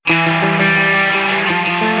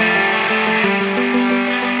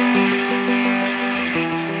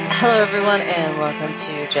everyone, and welcome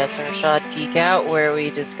to Jess and Rashad Geek Out, where we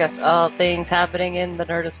discuss all things happening in the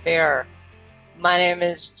Nerdosphere. My name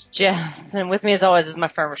is Jess, and with me, as always, is my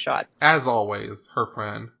friend Rashad. As always, her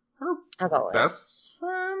friend. Her As always. best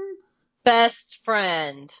friend? Best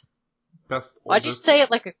friend. Best oldest? Why'd you say it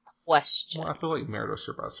like a question? Well, I feel like Meredith's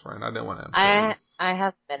your best friend. I didn't want to impose. I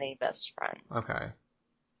have many best friends. Okay.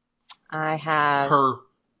 I have Her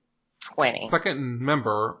 20. second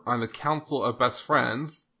member on the Council of Best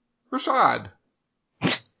Friends, Rashad.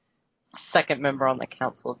 Second member on the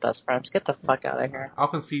Council of Best Friends. Get the fuck out of here. I'll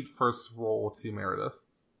concede first role to Meredith.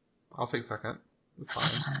 I'll take second. It's fine.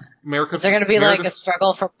 Is there going to be like a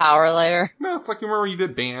struggle for power later? No, it's like, you remember you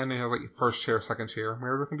did band and you had like first chair, second chair.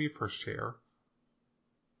 Meredith can be first chair.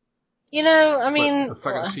 You know, I mean... But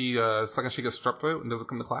the second she gets strep throat and doesn't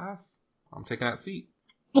come to class, I'm taking that seat.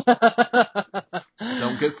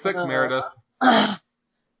 Don't get sick, Meredith.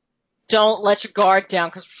 Don't let your guard down,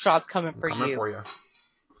 because Rashad's coming for I'm you. For you.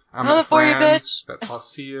 Coming for you, bitch. That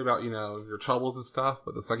talks to you about, your troubles and stuff,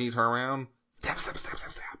 but the second you turn around, stab.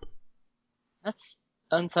 That's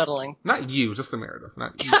unsettling. Not you, just the Meredith.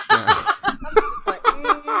 Not you. No.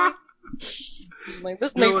 Like,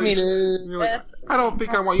 this makes me less... I don't think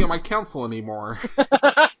I want you on my council anymore.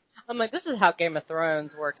 I'm like, this is how Game of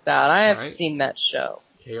Thrones works out. I have seen that show.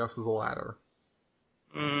 Chaos is a ladder.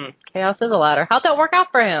 Chaos is a ladder. How'd that work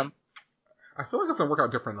out for him? I feel like it's gonna work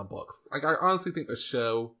out different in the books. Like, I honestly think the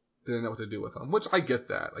show didn't know what to do with him, which I get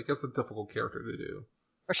that. Like, it's a difficult character to do.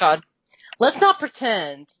 Rashad, let's not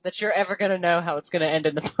pretend that you're ever gonna know how it's gonna end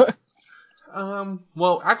in the books.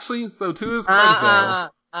 Well, actually, so to his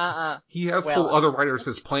credit though, he has told other writers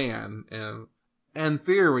his plan, and in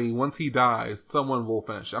theory, once he dies, someone will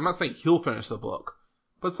finish it. I'm not saying he'll finish the book,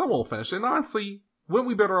 but someone will finish it. And honestly, wouldn't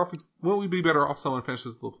we be better off someone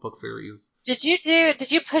finishes the book series? Did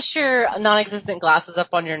you push your non-existent glasses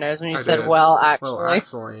up on your nose when you said, did. Well,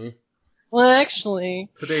 actually.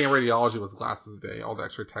 Today in radiology was glasses day. All the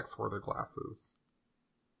extra texts were their glasses.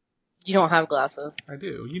 You don't have glasses. I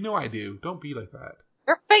do. You know I do. Don't be like that.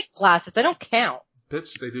 They're fake glasses. They don't count.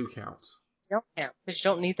 Bitch, they do count. They don't count, because you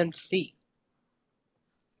don't need them to see.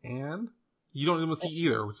 And you don't need them to see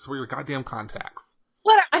either, which is where your goddamn contacts.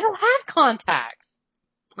 What? I don't have contacts.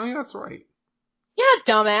 Oh, yeah, that's right. Yeah,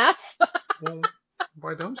 dumbass. Well,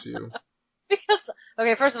 why don't you? Because,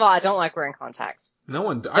 okay, first of all, I don't like wearing contacts. I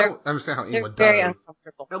don't understand how anyone does. They're very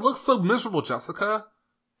uncomfortable. It looks so miserable, Jessica.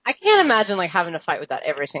 I can't imagine, like, having to fight with that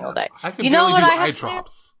every single day. I can barely do eye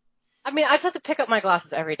drops. I mean, I just have to pick up my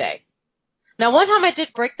glasses every day. Now, one time I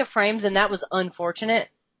did break the frames, and that was unfortunate,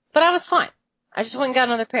 but I was fine. I just went and got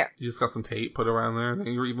another pair. You just got some tape put around there, and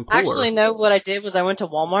you were even cooler. Actually, no, what I did was I went to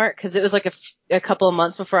Walmart, because it was like a couple of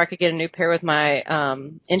months before I could get a new pair with my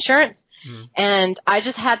insurance, and I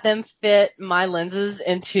just had them fit my lenses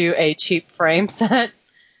into a cheap frame set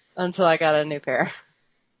until I got a new pair.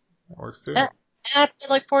 That works too. And I paid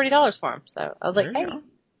like $40 for them, so I was like, hey.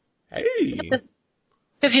 Because,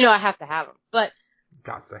 I have to have them, but...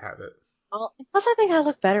 Got to have it. Well, plus I think I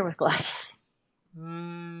look better with glasses.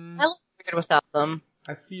 I look weird without them.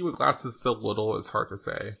 I see you with glasses so little, it's hard to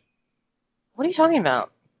say. What are you talking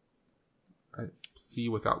about? I see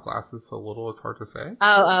you without glasses so little, it's hard to say.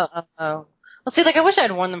 Oh. Well, see, like, I wish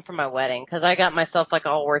I'd worn them for my wedding, because I got myself, like,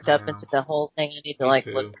 all worked up into the whole thing. I need to, like,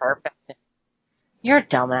 look perfect. You're a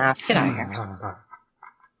dumbass. Get out of here.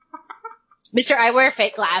 Mister, I wear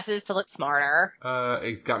fake glasses to look smarter.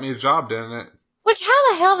 It got me a job, didn't it? Which,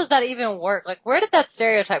 how the hell does that even work? Like, where did that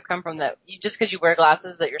stereotype come from that just because you wear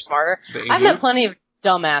glasses that you're smarter? I've met plenty of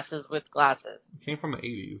dumbasses with glasses. It came from the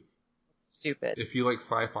 80s. Stupid. If you like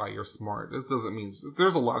sci-fi, you're smart. It doesn't mean...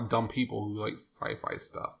 There's a lot of dumb people who like sci-fi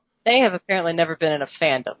stuff. They have apparently never been in a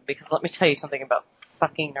fandom, because let me tell you something about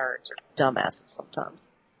fucking nerds or dumbasses sometimes.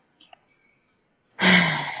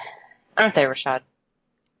 Aren't they, Rashad?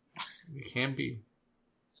 They can be.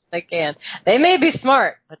 They can. They may be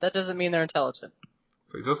smart, but that doesn't mean they're intelligent.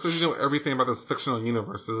 So just because you know everything about this fictional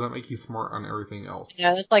universe, does that make you smart on everything else?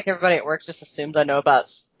 Yeah, it's like everybody at work just assumes I know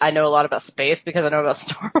a lot about space because I know about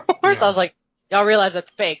Star Wars. Yeah. I was like, y'all realize that's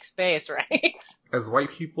fake space, right? As white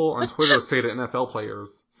people on Twitter say to NFL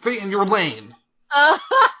players, stay in your lane!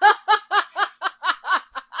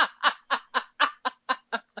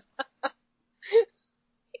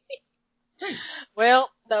 Thanks. Well,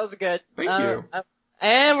 that was good. Thank you.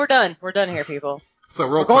 And we're done. We're done here, people. So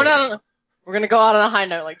real quick. We're going to go out on a high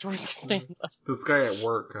note like George Costanza. This guy at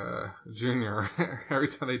work, Junior, every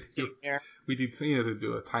time we do to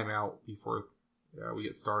do a timeout before we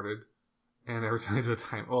get started. And every time they do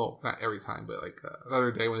not every time, but like the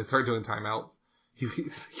other day when they started doing timeouts, he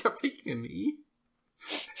kept taking a knee.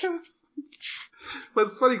 But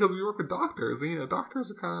it's funny because we work with doctors, and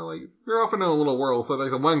doctors are kind of like, you're often in a little world, so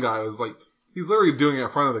like the one guy was like, he's literally doing it in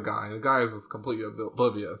front of the guy, and the guy is just completely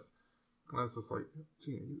oblivious. And I was just like,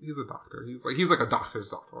 he's a doctor. He's like a doctor's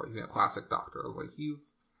doctor, like, classic doctor. I was like,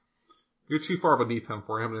 you're too far beneath him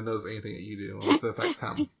for him to know anything that you do, unless it affects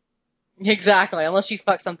him. Exactly, unless you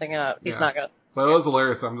fuck something up, he's not gonna. But it was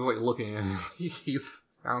hilarious. I'm just like looking at him. He's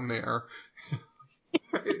down there.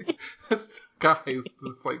 This guy is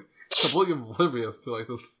just like completely oblivious to like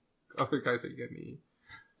this other guy taking a knee.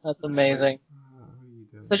 That's amazing.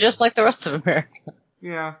 Like, so just like the rest of America.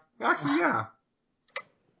 Yeah. Actually, yeah.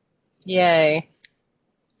 Yay.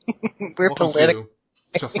 We're political.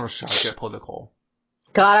 Just on a shot, get political.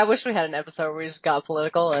 God, I wish we had an episode where we just got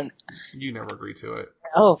political and... You never agree to it.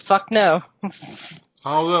 Oh, fuck no.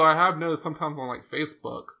 Although I have noticed sometimes on like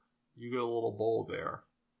Facebook, you get a little bold there.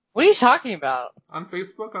 What are you talking about? On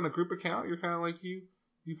Facebook, on a group account, you're kind of like, you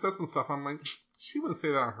said some stuff. I'm like, she wouldn't say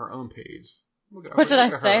that on her own page. What did I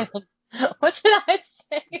say? What did I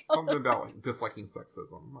say? Something about like disliking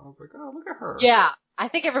sexism. I was like, oh, look at her. Yeah, I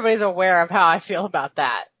think everybody's aware of how I feel about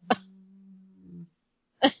that.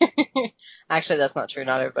 Actually, that's not true.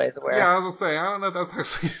 Not everybody's aware. Yeah, I was gonna say, I don't know if that's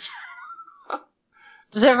actually true.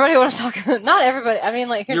 Does everybody want to talk about... Not everybody. I mean,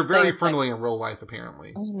 like, here's You're very friendly in real life,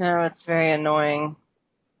 apparently. No, it's very annoying.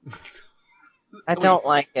 I don't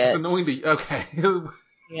like it. It's annoying to you. Okay.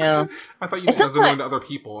 Yeah. I thought you meant it was annoying to other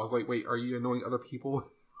people. I was like, wait, are you annoying other people?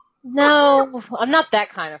 No, I'm not that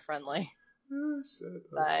kind of friendly. Oh,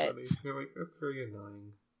 shit. That's funny. You're like, that's very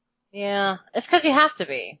annoying. Yeah. It's because you have to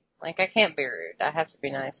be. Like, I can't be rude. I have to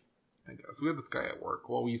be nice. I guess. We had this guy at work.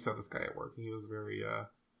 Well, we used to have this guy at work. He was very, I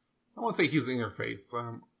won't say he was in your face.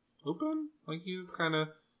 Open? Like, he just kind of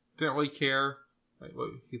didn't really care. Like, what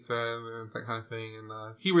he said and that kind of thing.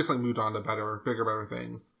 And, he recently moved on to bigger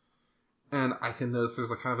things. And I can notice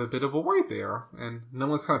there's a kind of a bit of a void there. And no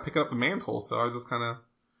one's kind of picking up the mantle. So I was just kind of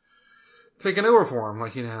taking over for him.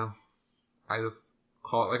 Like, I just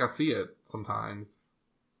call it like I see it sometimes.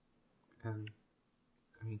 And,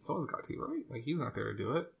 I mean, someone's got to, right? Like, he's not there to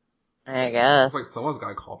do it. I guess. It's like someone's got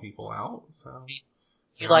to call people out, so.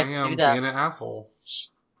 You like to do that. Being an asshole.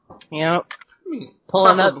 Yep.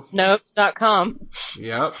 Pulling up Snopes.com.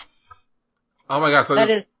 Yep. Oh my god, so that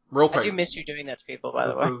is, real quick. I do miss you doing that to people, by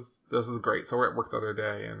the way. This is great. So we're at work the other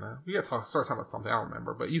day, and we got to start talking about something I don't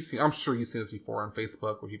remember, but I'm sure you've seen this before on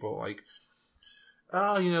Facebook, where people are like,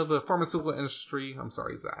 oh, the pharmaceutical industry, I'm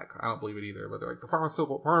sorry, Zach, I don't believe it either, but they're like, the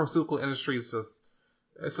pharmaceutical industry is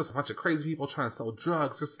it's just a bunch of crazy people trying to sell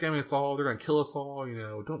drugs. They're scamming us all. They're going to kill us all.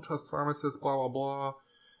 Don't trust pharmacists, blah, blah, blah.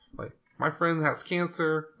 Like, my friend has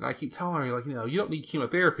cancer, and I keep telling her, like, you don't need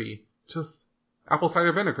chemotherapy. Just apple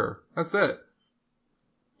cider vinegar. That's it.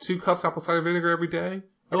 2 cups apple cider vinegar every day.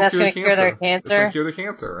 And that's going to cure their cancer? It's going to cure their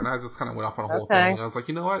cancer. And I just kind of went off on a whole thing. And I was like,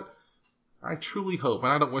 you know what? I truly hope,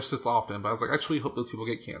 and I don't wish this often, but I was like, I truly hope those people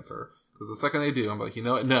get cancer. Because the second they do, I'm like, you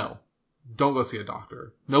know what? No. Don't go see a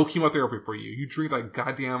doctor. No chemotherapy for you. You drink that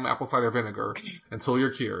goddamn apple cider vinegar until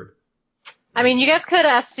you're cured. I mean, you guys could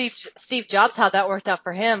ask Steve Jobs how that worked out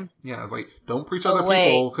for him. Yeah, it's like, don't preach to other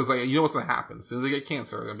people, because you know what's going to happen. As soon as they get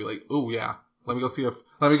cancer, they're going to be like, oh yeah, let me go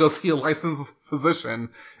see a licensed physician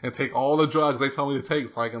and take all the drugs they tell me to take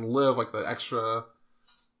so I can live like the extra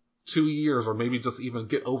 2 years, or maybe just even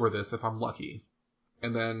get over this if I'm lucky.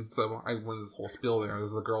 And then, so I went this whole spiel there.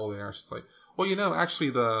 There's a girl there. She's like, well, actually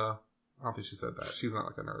I don't think she said that. She's not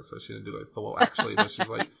like a nurse, so she didn't do like the well actually. But she's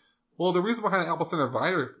like, well, the reason behind apple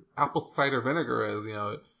cider vinegar is,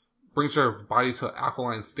 it brings your body to an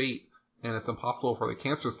alkaline state, and it's impossible for the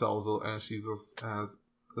cancer cells. And she just,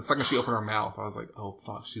 the second she opened her mouth, I was like, oh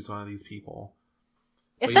fuck, she's one of these people.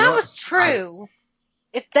 If that was true,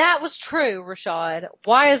 Rashad,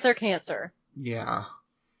 why is there cancer? Yeah.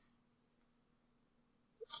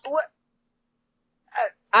 What?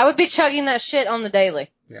 I would be chugging that shit on the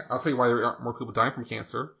daily. Yeah, I'll tell you why there aren't more people dying from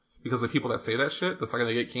cancer. Because the people that say that shit, the second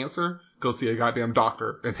they get cancer, go see a goddamn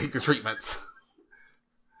doctor and take the treatments.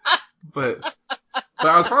 But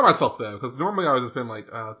I was proud of myself though, because normally I would have just been like,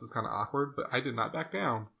 this is kind of awkward, but I did not back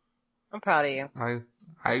down. I'm proud of you.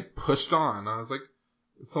 I pushed on. I was like,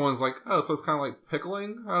 someone's like, oh, so it's kind of like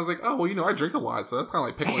pickling? I was like, oh, well, I drink a lot, so that's kind of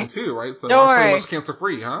like pickling too, right? So I'm pretty much cancer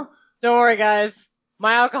free, huh? Don't worry, guys.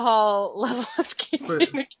 My alcohol level is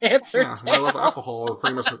keeping cancer down. My level of alcohol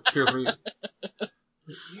pretty much cures me.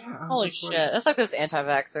 Yeah, holy shit. That's like those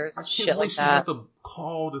anti-vaxxers. Shit like that. She had the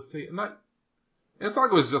call to say, it's not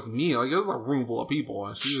like it was just me. Like, it was a room full of people,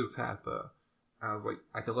 and she just had I was like,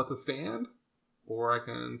 I can let this stand, or I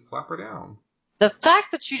can slap her down. The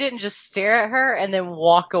fact that you didn't just stare at her and then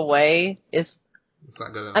walk away is... It's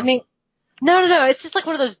not good enough. I mean, No. It's just like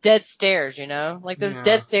one of those dead stares, you know? Like those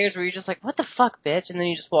dead stares where you're just like, what the fuck, bitch? And then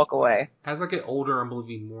you just walk away. As I get older, I'm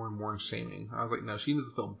believing more and more in shaming. I was like, no, she needs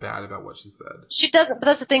to feel bad about what she said. She doesn't, but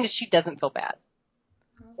that's the thing is she doesn't feel bad.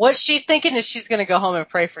 What she's thinking is she's going to go home and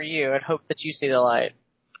pray for you and hope that you see the light.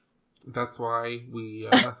 That's why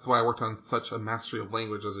that's why I worked on such a mastery of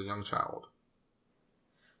language as a young child.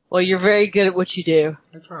 Well, you're very good at what you do.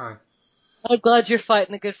 I try. I'm glad you're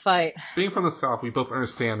fighting a good fight. Being from the South, we both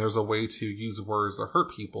understand there's a way to use words that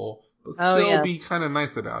hurt people, but still be kind of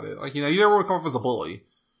nice about it. Like, you never want to come off as a bully.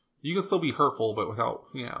 You can still be hurtful, but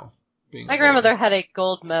without, being My grandmother had a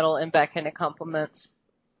gold medal in backhanded compliments.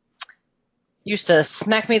 Used to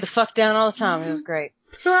smack me the fuck down all the time. It was great.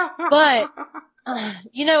 But,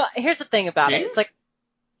 here's the thing about it. It's like,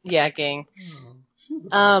 yeah, gang. She was the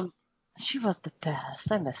best. She was the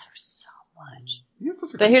best. I miss her so much. You have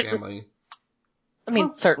such a great family.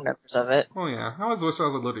 Certain members of it. Oh, yeah. I always wish I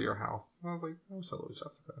was lived at your house. I was like, I wish I lived with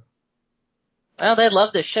Jessica. Well, they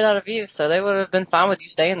loved the shit out of you, so they would have been fine with you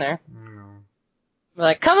staying there.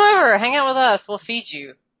 Like, come over, hang out with us, we'll feed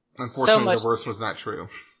you. Unfortunately, the worst was not true.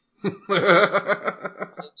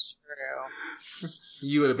 It's true.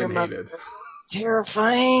 You would have been hated.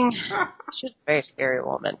 Terrifying. She was a very scary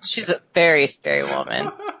woman. She's a very scary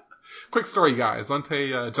woman. Quick story, guys. One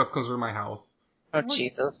day, Jessica comes over to my house. Oh,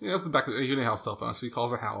 Jesus. This is back when you didn't have cell phone. She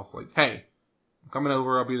calls the house, like, hey, I'm coming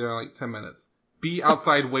over, I'll be there in like 10 minutes. Be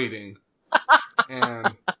outside waiting.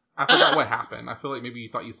 And I forgot what happened. I feel like maybe you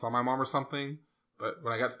thought you saw my mom or something. But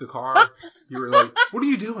when I got to the car, you were like, what are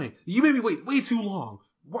you doing? You made me wait way too long.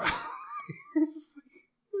 What?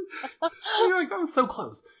 You're like, that was so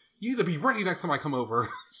close. You need to be ready next time I come over.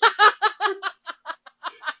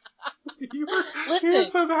 You were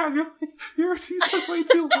so bad. You took way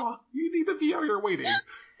too long. You need to be out here waiting.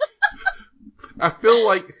 I feel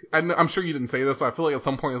like, I'm sure you didn't say this, but I feel like at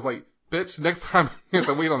some point it's like, bitch, next time you have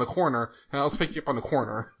to wait on the corner, and I'll just pick you up on the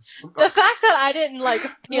corner. The fact that I didn't,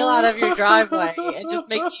 peel out of your driveway and just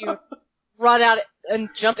make you run out and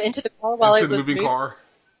jump into the car while it was moving car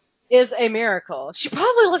is a miracle. She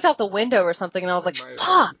probably looked out the window or something, and I was like,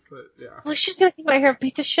 fuck. Like, she's gonna come out here and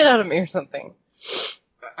beat the shit out of me or something.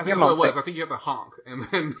 I think that's what it was. I think you had to honk. And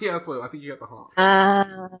then, that's what I think you had to honk.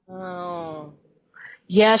 Oh.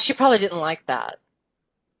 Yeah, she probably didn't like that.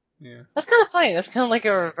 Yeah. That's kind of funny. That's kind of like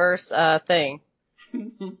a reverse thing.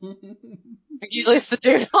 Usually it's the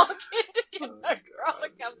dude honking to get that girl to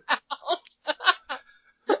come out.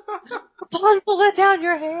 Rapunzel, let down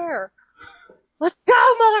your hair. Let's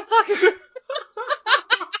go, motherfucker!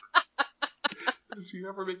 Did you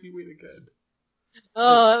ever make me wait again?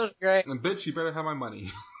 Oh, that was great. And bitch, you better have my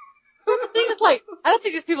money. The thing is, I don't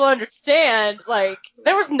think these people understand,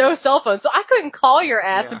 there was no cell phone, so I couldn't call your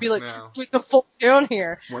ass and be like, get the fuck down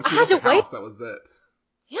here. Once you left the house, that was it.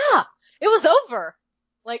 Yeah, it was over.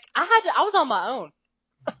 I was on my own.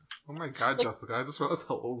 Oh my god, Jessica, I just realized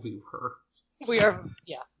how old we were. We are,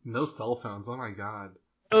 yeah. No cell phones, oh my god.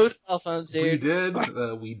 No cell phones, dude.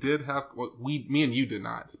 We did have, me and you did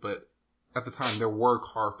not, but at the time there were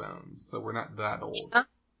car phones, so we're not that old. Yeah.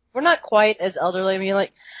 We're not quite as elderly. I mean, by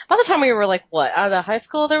the time we were out of high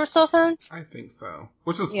school, there were cell phones? I think so.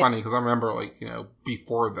 Which is funny, because I remember,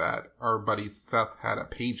 before that, our buddy Seth had a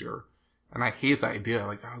pager, and I hate the idea.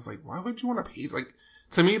 I was like, why would you want a pager?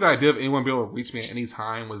 To me, the idea of anyone being able to reach me at any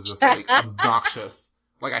time was just, obnoxious.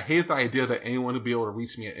 I hated the idea that anyone would be able to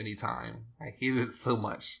reach me at any time. I hated it so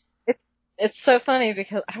much. It's so funny,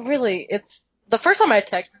 because the first time I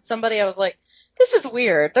texted somebody, I was like, this is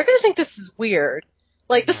weird. They're gonna think this is weird.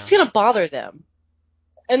 This is gonna bother them.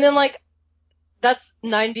 And then, that's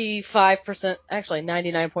 95%, actually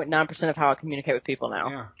 99.9% of how I communicate with people now.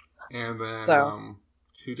 Yeah. And then,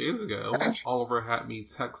 2 days ago, Oliver had me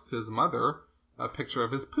text his mother a picture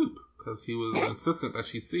of his poop, because he was insistent that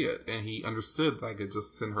she see it, and he understood that I could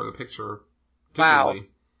just send her the picture digitally. Wow.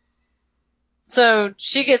 So,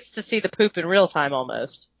 she gets to see the poop in real time,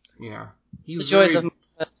 almost. Yeah. The joys of...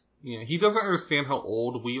 Yeah, he doesn't understand how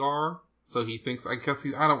old we are. So he thinks, I guess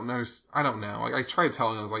I don't know. I tried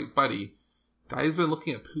telling him, I was like, buddy, Daddy's been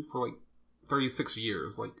looking at poop for 36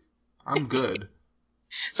 years. I'm good.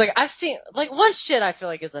 It's I've seen, one shit I feel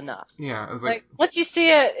like is enough. Yeah. It's once you see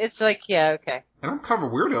it, it's yeah, okay. And I'm kind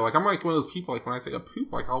of a weirdo. I'm one of those people, when I take a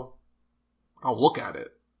poop, I'll look at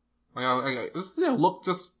it. I just, look,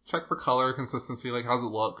 just check for color, consistency, how's it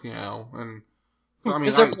look, and so,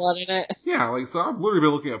 is there blood in it? Yeah, so I've literally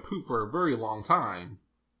been looking at poop for a very long time.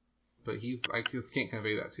 But I just can't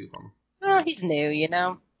convey that to them. Oh, he's new, He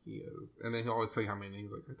is. And then he'll always say how many.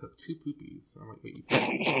 He's like, I took 2 poopies. I'm like, wait, you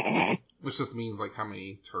pooped? Which just means, how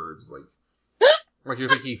many turds. You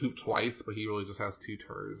think he pooped twice, but he really just has 2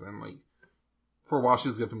 turds. And, for a while she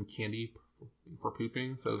was giving him candy for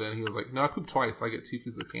pooping. So then he was like, no, I pooped twice, so I get 2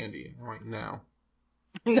 pieces of candy. I'm like, no.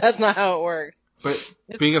 That's not how it works. But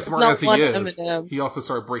being as smart as he is, he also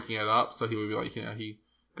started breaking it up. So he would be like, he'd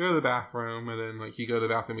go to the bathroom and then like he'd go to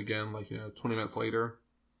the bathroom again, 20 minutes later.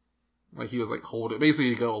 Like he was like, hold it. Basically,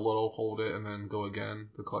 he'd go a little, hold it, and then go again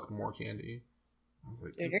to collect more candy. I was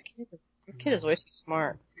like, dude, your kid is way too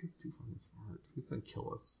smart. This kid's too fucking smart. He's gonna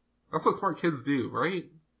kill us. That's what smart kids do, right?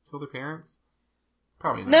 Kill their parents?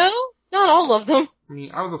 Probably not. No, not all of them. I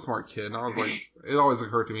mean, I was a smart kid, and I was like, it always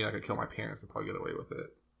occurred to me I could kill my parents and probably get away with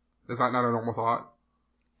it. Is that not a normal thought?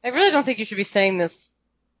 I really don't think you should be saying this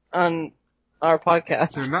on our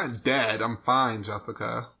podcast. They're not dead. I'm fine,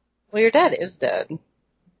 Jessica. Well, your dad is dead.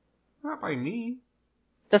 Not by me.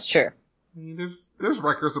 That's true. I mean, there's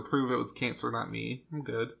records to prove it was cancer, not me. I'm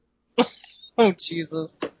good. Oh,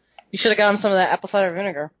 Jesus. You should have got him some of that apple cider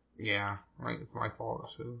vinegar. Yeah, right. It's my fault.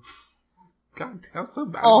 I should. God, I'm so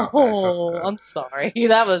bad about that, Jessica. Oh, I'm sorry.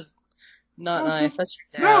 That was not nice. That's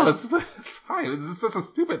your dad. No, it's fine. It's just such a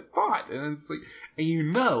stupid thought. And it's like,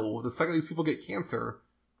 and the second these people get cancer,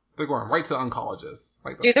 they're going right to oncologists.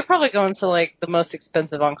 Dude, they're probably going to like the most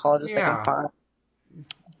expensive oncologist they can find.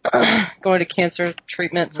 Going to cancer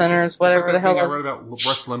treatment centers, whatever the hell. I read about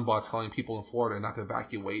Rush Limbaugh telling people in Florida not to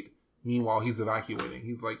evacuate. Meanwhile, he's evacuating.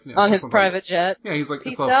 He's like, on his private jet. Yeah, he's like,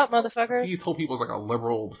 peace out, motherfuckers. He told people it's like a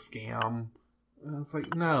liberal scam. And it's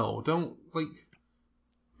like, no, don't, like,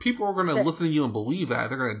 people are gonna listen to you and believe that.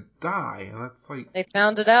 They're gonna die. And that's like. They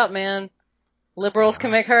found it out, man. Liberals can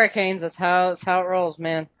make hurricanes. That's how it rolls,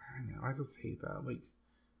 man. I know. I just hate that. Like,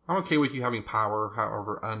 I'm okay with you having power,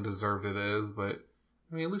 however undeserved it is, but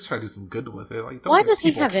I mean, at least try to do some good with it. Like, don't why get does he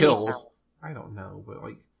people have killed. any power? I don't know, but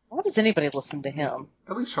like. Why does anybody listen to him?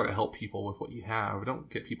 At least try to help people with what you have. Don't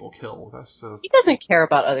get people killed. That's just. He doesn't care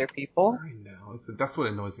about other people. I know. That's what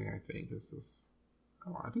annoys me. I think it's just.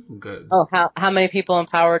 Come on, do some good. Oh, how many people in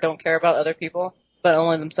power don't care about other people, but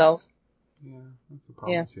only themselves? Yeah, that's a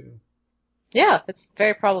problem too. Yeah, it's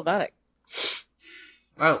very problematic.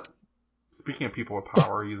 Oh, speaking of people with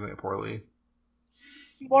power using it poorly.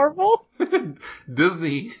 Marvel? Disney.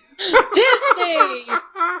 Disney!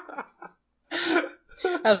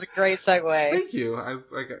 That was a great segue. Thank you. I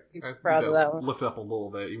proud of that one. Lift it up a little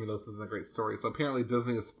bit, even though this isn't a great story. So apparently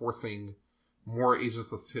Disney is forcing more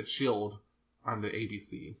Agents of S.H.I.E.L.D. onto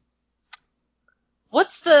ABC.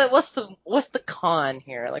 What's the con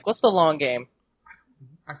here? Like, what's the long game?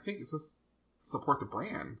 I think it's just support the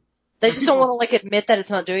brand. They just don't want to like admit that it's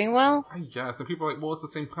not doing well? I guess. And people are like, well, it's the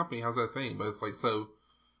same company. How's that thing? But it's like, so,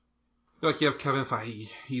 like, you have Kevin Feige.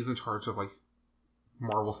 He's in charge of, like,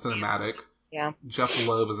 Marvel Cinematic. Yeah. Jeff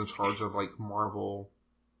Loeb is in charge of, like, Marvel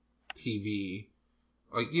TV.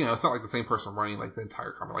 Like, it's not like the same person running, like, the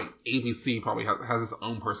entire company. Like, ABC probably has its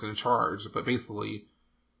own person in charge. But basically,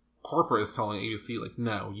 corporate is telling ABC, like,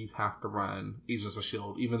 no, you have to run Agents of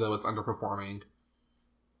S.H.I.E.L.D., even though it's underperforming.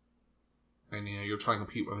 And, you're trying to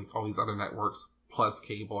compete with, like, all these other networks, plus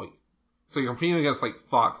cable. Like, so you're competing against, like,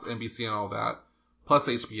 Fox, NBC, and all that, plus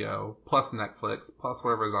HBO, plus Netflix, plus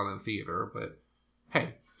whatever's out in the theater. But,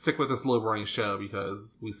 hey, stick with this low-running show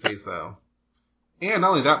because we say so. And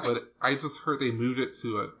not only that, but I just heard they moved it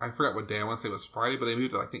to I forgot what day, I want to say it was Friday, but they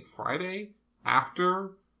moved it, I think, Friday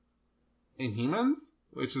after Inhumans,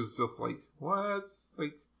 which is just like, what?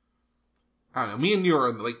 Like, I don't know. Me and you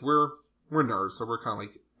are, like, we're nerds, so we're kind of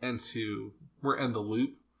like we're in the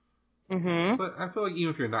loop. Mm-hmm. But I feel like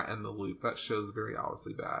even if you're not in the loop, that show's very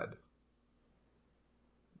obviously bad.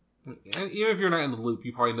 And even if you're not in the loop,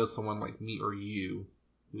 you probably know someone like me or you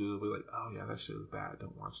who will be like, oh yeah, that shit is bad,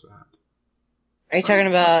 don't watch that. Are you talking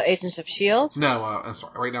about Agents of S.H.I.E.L.D.? No, I'm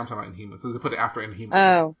sorry. Right now I'm talking about Inhumans. So they put it after Inhumans.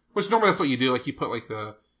 Oh. Which normally that's what you do. Like, you put like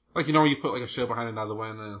you put like a show behind another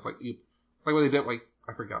one, and it's like, like what they did, like,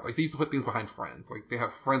 I forgot. Like, they used to put things behind Friends. Like, they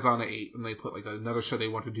have Friends on at 8, and they put like another show they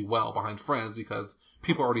want to do well behind Friends because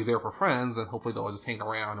people are already there for Friends, and hopefully they'll just hang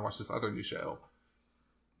around and watch this other new show.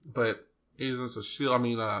 But Agents of S.H.I.E.L.D., I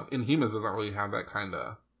mean, Inhumans doesn't really have that kind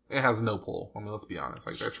of, it has no pull. I mean, let's be honest.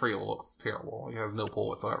 Like, their trailer looks terrible. It has no pull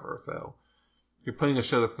whatsoever, so. You're putting a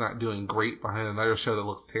show that's not doing great behind another show that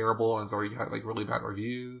looks terrible and has already got, like, really bad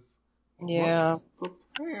reviews. Yeah. What's the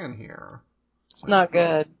plan here? It's not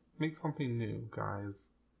good. Make something new, guys.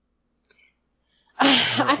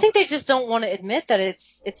 I think they just don't want to admit that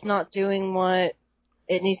it's not doing what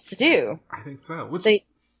it needs to do. I think so. It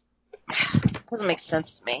doesn't make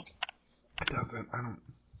sense to me. It doesn't.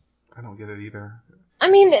 I don't get it either. I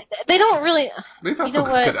mean, they don't really. They've had some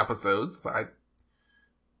good episodes, but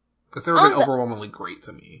it's never been overwhelmingly great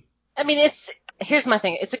to me. I mean, here's my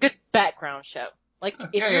thing. It's a good background show. Like,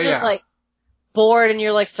 if you're just like, bored and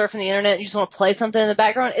you're like surfing the internet and you just want to play something in the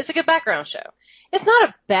background, it's a good background show. It's not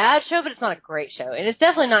a bad show, but it's not a great show. And it's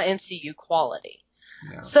definitely not MCU quality.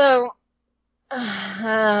 Yeah. So,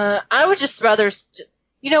 I would just rather,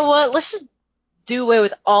 you know what, let's just do away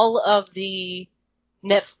with all of the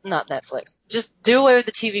not Netflix, just do away with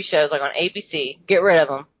the TV shows like on ABC, get rid of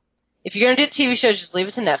them. If you're going to do TV shows, just leave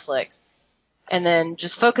it to Netflix. And then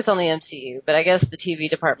just focus on the MCU. But I guess the TV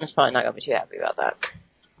department's probably not going to be too happy about that.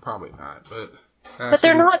 Probably not, but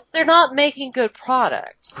they're not making good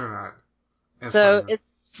product. They're not. So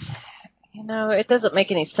it's, it doesn't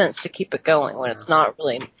make any sense to keep it going when it's not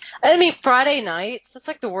really. I mean, Friday nights, that's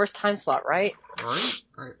like the worst time slot, right?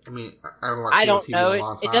 Right. I mean, I don't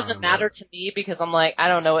know. It doesn't matter to me because I'm like, I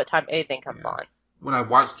don't know what time anything comes on. When I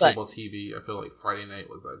watch cable TV, I feel like Friday night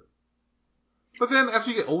was But then as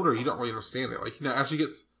you get older, you don't really understand it. Like, as you get,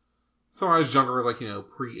 so I was younger, like,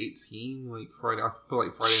 pre-18, like, Friday, I feel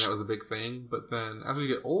like Friday night was a big thing. But then as you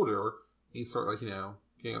get older, you start, like,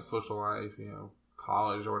 getting a social life,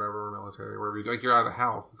 college or whatever, military, wherever you're out of the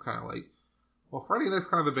house. It's kind of like, well, Friday night's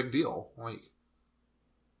kind of a big deal. Like,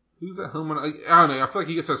 who's at home I don't know, I feel like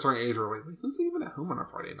you get to a certain age where, like who's even at home on a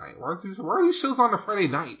Friday night? Why are these shows on a Friday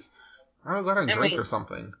night? I'm glad I drink or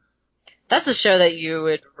something. That's a show that you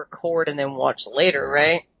would record and then watch later,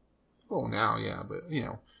 right? Well, now, yeah, but,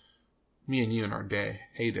 me and you in our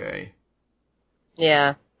heyday.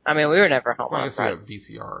 Yeah. I mean, we were never home on I guess we have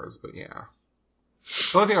VCRs, but yeah.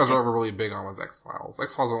 The only thing I was ever really big on was X-Files.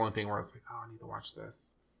 X-Files is the only thing where I was like, oh, I need to watch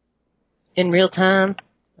this. In real time?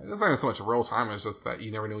 It's not even so much real time, it's just that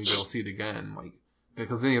you never know you'll be able to see it again. Like,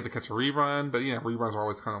 because then you have to catch a rerun, but reruns are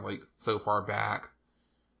always kind of like so far back.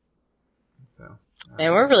 So.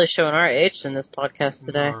 Man, we're really showing our age in this podcast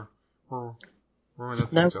today. We're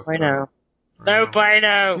no bueno. No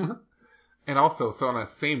bueno. And also, so on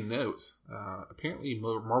that same note, apparently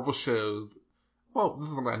Marvel shows, well, this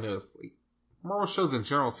is something I noticed, like, Marvel shows in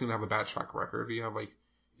general seem to have a bad track record. You have, like,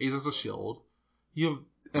 Agents of S.H.I.E.L.D. You have,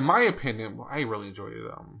 in my opinion, I really enjoyed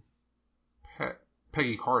it,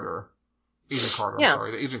 Peggy Carter. Agent Carter, I'm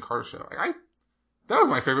sorry, the Agent Carter show. Like, that was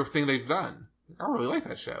my favorite thing they've done. I really like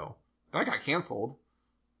that show. That got canceled.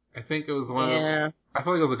 I think it was I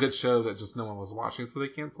feel like it was a good show that just no one was watching, so they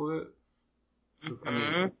canceled it. Mm-hmm. I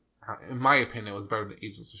mean, in my opinion, it was better than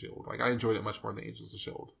Agents of S.H.I.E.L.D. Like, I enjoyed it much more than Agents of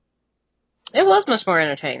S.H.I.E.L.D. It was much more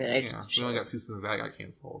entertaining than Agents of S.H.I.E.L.D. We only got 2 seasons of that got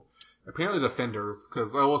canceled. Apparently Defenders,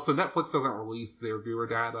 because, so Netflix doesn't release their viewer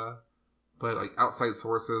data, but, like, outside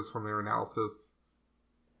sources from their analysis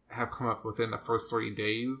have come up within the first 30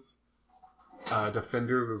 days.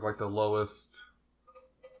 Defenders is, like, the lowest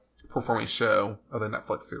performing show of the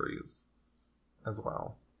Netflix series as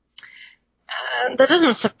well. That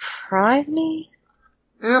doesn't surprise me.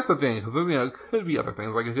 And that's the thing, because, it could be other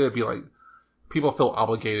things. Like, it could be, like, people feel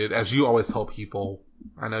obligated, as you always tell people.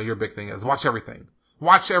 I know your big thing is, watch everything.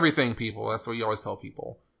 Watch everything, people. That's what you always tell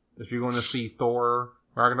people. If you're going to see Thor,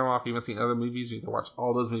 Ragnarok, you haven't seen other movies, you need to watch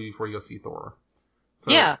all those movies before you go see Thor.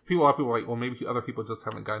 So, a lot of people are like, well, maybe other people just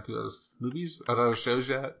haven't gotten to those movies, other shows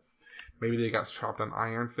yet. Maybe they got trapped on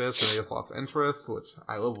Iron Fist and they just lost interest, which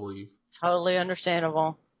I will believe. Totally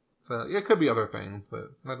understandable. So, it could be other things,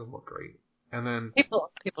 but that doesn't look great. And then people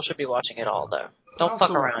should be watching it all, though. Don't fuck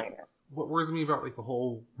around here. What worries me about, like, the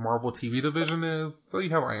whole Marvel TV division is, so you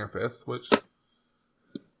have Iron Fist, which,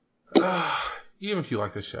 even if you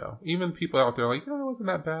like the show, even people out there are like, oh, it wasn't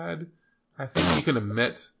that bad. I think you can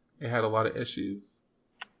admit it had a lot of issues.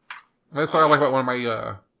 And that's what I like about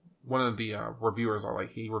one of the reviewers,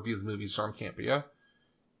 he reviews movies, John Campea.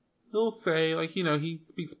 He'll say, like, he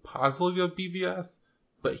speaks positively of BVS,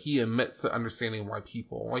 but he admits to understanding why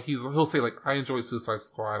people, like, he'll say, like, I enjoyed Suicide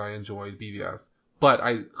Squad, I enjoyed BVS, but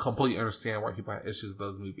I completely understand why people had issues with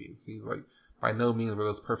those movies. He's like, by no means were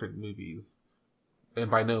those perfect movies,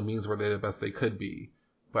 and by no means were they the best they could be,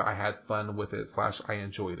 but I had fun with it, / I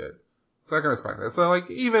enjoyed it. So I can respect that. So,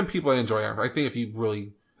 like, even people enjoy it. I think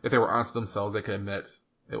if they were honest with themselves, they could admit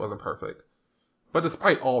it wasn't perfect. But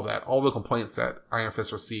despite all that, all the complaints that Iron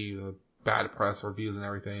Fist received, the bad press reviews and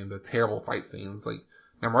everything, the terrible fight scenes, like,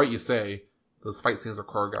 I'm right you say, those fight scenes are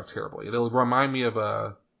choreographed terribly. They'll remind me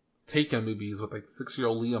of, Taken movies with, like,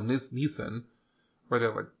 6-year-old Liam Neeson, where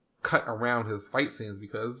they're, like, cut around his fight scenes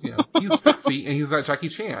because, he's 60 and he's not Jackie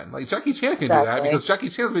Chan. Like, Jackie Chan can do that because Jackie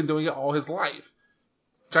Chan's been doing it all his life.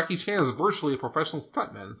 Jackie Chan is virtually a professional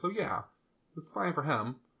stuntman, so yeah, it's fine for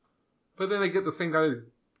him. But then they get the same guy who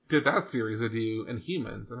did that series to do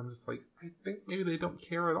Inhumans, and I'm just like, I think maybe they don't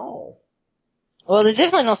care at all. Well, they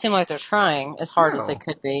definitely don't seem like they're trying as hard as they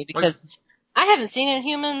could be, because I haven't seen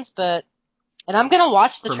Inhumans, and I'm gonna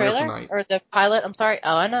watch the trailer, or the pilot, I'm sorry.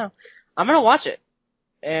 Oh, I know. I'm gonna watch it.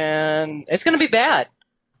 and it's going to be bad.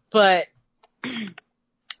 But,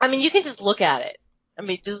 I mean, you can just look at it. I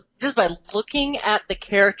mean, just by looking at the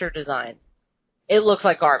character designs, it looks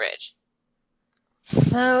like garbage.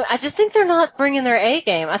 So, I just think they're not bringing their A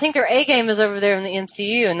game. I think their A game is over there in the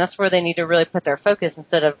MCU, and that's where they need to really put their focus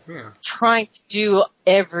instead of trying to do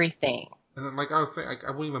everything. And then, like I was saying,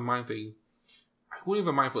 I wouldn't even mind if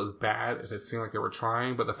it was bad if it seemed like they were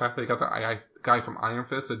trying, but the fact that they got the guy from Iron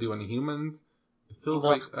Fist to do Inhumans, it feels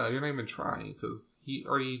like you're not even trying, because he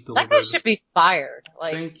already delivered. That guy should be fired.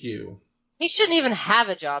 Like, thank you. He shouldn't even have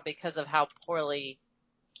a job because of how poorly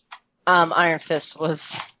Iron Fist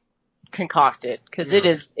was concocted, because it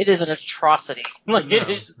is an atrocity. Like, it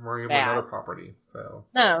is just worrying bad. About another property, so.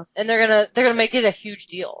 No, and they're gonna make it a huge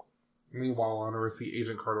deal. Meanwhile, I'll never see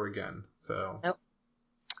Agent Carter again, so. Nope.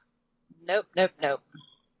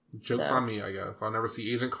 Joke's on me, I guess. I'll never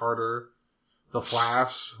see Agent Carter, The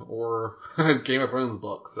Flash, or Game of Thrones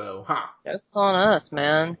book, so, ha! Joke's on us,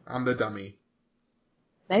 man. I'm the dummy.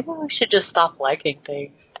 Maybe we should just stop liking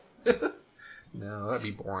things. No, that'd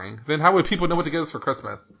be boring. Then how would people know what to get us for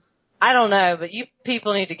Christmas? I don't know, but you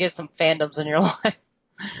people need to get some fandoms in your life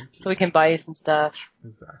so we can buy you some stuff.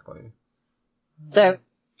 Exactly. So,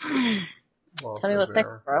 tell me what's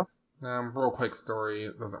next, bro. Real quick story.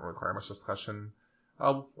 It doesn't require much discussion.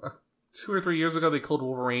 2 or 3 years ago, they killed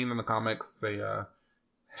Wolverine in the comics. They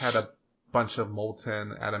had a bunch of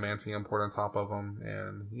molten adamantium poured on top of him,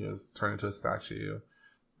 and he was turned into a statue.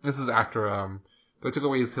 This is after they took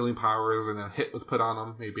away his healing powers, and a hit was put on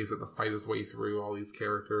him. He basically had to fight his way through all these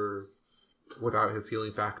characters without his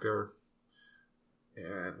healing factor.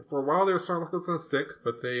 And for a while, they were starting to look like it's going to stick,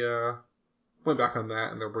 but they went back on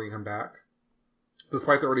that, and they're bringing him back.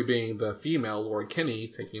 Despite there already being the female Laura Kinney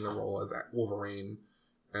taking the role as Wolverine,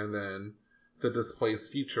 and then the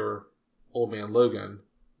displaced future Old Man Logan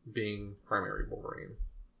being primary Wolverine.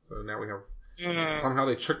 So now we have somehow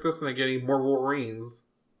they tricked us into getting more Wolverines.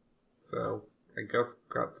 So I guess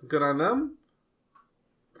that's good on them.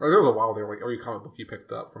 Like, there was a while there, like every comic book you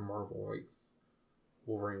picked up from Marvel, like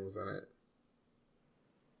Wolverine was in it.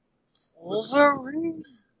 Wolverine.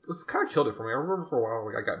 This kind of killed it for me. I remember for a while,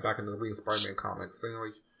 like I got back into reading Spider-Man comics, and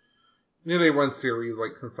like, they run series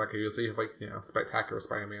like consecutive. So you have like Spectacular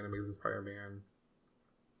Spider-Man, Amazing Spider-Man,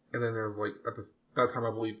 and then there's like at that time I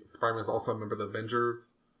believe Spider-Man is also a member of the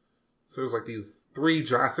Avengers. So there's like these 3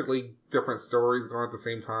 drastically different stories going at the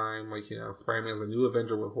same time. Like Spider-Man's a new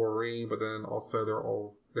Avenger with Wolverine, but then also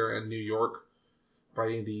they're in New York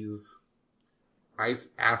fighting these ice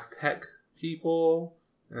Aztec people.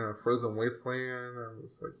 Frozen Wasteland. I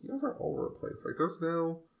was like, you guys are all over the place. Like, there's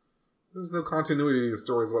no continuity to these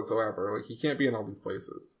stories whatsoever. Like, he can't be in all these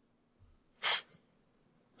places.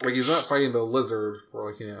 Like, he's not fighting the Lizard for,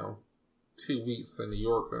 like, 2 weeks in New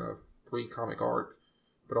York in a 3-comic arc,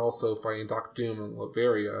 but also fighting Doctor Doom and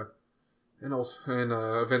Latveria, and also in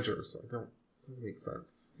Avengers. It doesn't make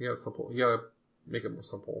sense. You gotta make it more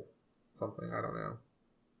simple. Something, I don't know.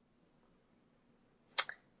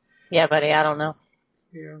 Yeah, buddy, I don't know.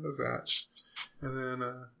 Yeah, there's that. And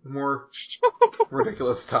then more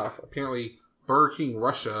ridiculous stuff. Apparently, Burger King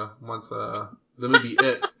Russia wants the movie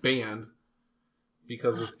It banned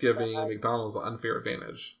because it's giving McDonald's an unfair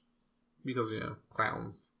advantage. Because,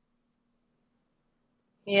 clowns.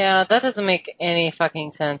 Yeah, that doesn't make any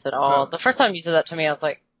fucking sense at all. The first time you said that to me, I was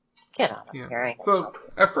like, get out of here. So,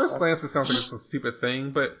 at first glance, it sounds like it's a stupid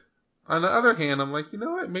thing, but on the other hand, I'm like, you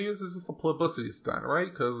know what? Maybe this is just a publicity stunt,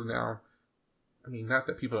 right? Because now, I mean, not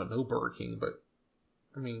that people don't know Burger King, but,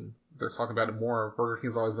 I mean, they're talking about it more. Burger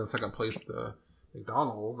King's always been second place to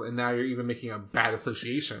McDonald's, and now you're even making a bad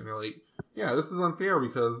association. You're like, yeah, this is unfair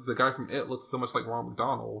because the guy from It looks so much like Ronald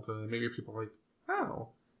McDonald, and maybe people are like, oh,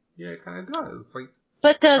 yeah, it kind of does. Like,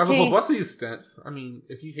 but does as a publicity stunt, I mean,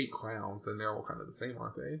 if you hate clowns, then they're all kind of the same,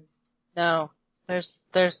 aren't they? No, there's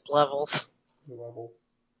levels. Levels.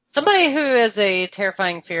 Somebody who has a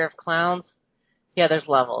terrifying fear of clowns, yeah, there's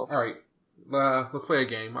levels. All right. Let's play a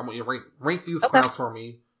game. I want you to rank these clowns for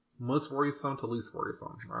me. Most worrisome to least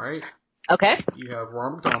worrisome. Alright? Okay. You have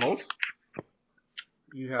Ronald McDonald.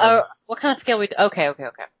 You have... what kind of scale Okay.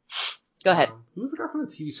 Go ahead. Who was the guy from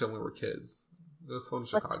the TV show when we were kids? It was from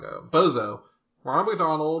Chicago. Bozo. Ronald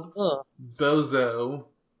McDonald. Ugh. Bozo.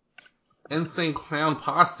 Insane Clown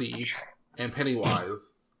Posse. And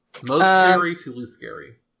Pennywise. Most scary to least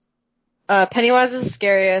scary. Pennywise is the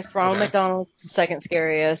scariest. Ronald McDonald's the second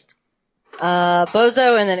scariest.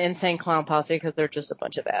 Bozo and then Insane Clown Posse because they're just a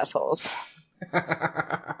bunch of assholes.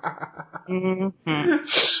 Mm-hmm.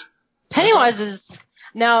 Pennywise is...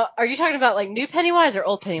 Now, are you talking about like new Pennywise or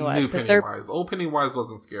old Pennywise? New Pennywise. Old Pennywise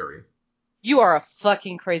wasn't scary. You are a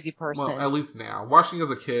fucking crazy person. Well, at least now. Watching as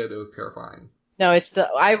a kid, it was terrifying. No, I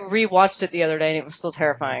rewatched it the other day and it was still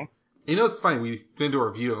terrifying. You know, it's funny, we didn't do a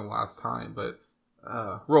review of it last time, but,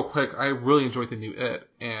 real quick, I really enjoyed the new It,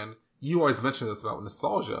 and you always mention this about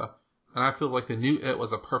nostalgia, and I feel like the new It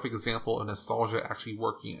was a perfect example of nostalgia actually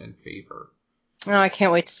working in favor. Oh, I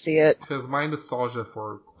can't wait to see it. Because my nostalgia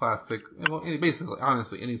for classic, well, basically,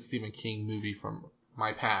 honestly, any Stephen King movie from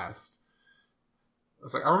my past,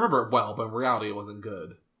 it's like, I remember it well, but in reality it wasn't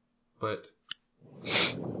good. But...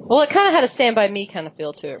 Well, it kind of had a Stand By Me kind of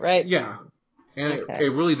feel to it, right? Yeah. And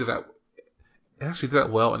it really did that. It actually did that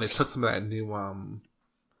well, and it took some of that new,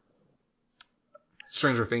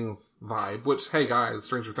 Stranger Things vibe, which, hey guys,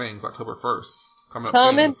 Stranger Things, October 1st. Coming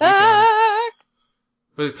back!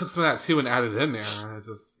 But it took some of that too and added it in there, and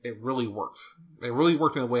it really worked. It really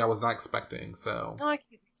worked in a way I was not expecting, so. Oh, I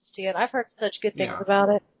can't wait to see it. I've heard such good things about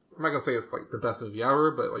it. I'm not gonna say it's like the best movie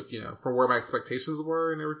ever, but like, for where my expectations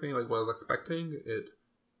were and everything, like what I was expecting, it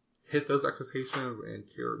hit those expectations and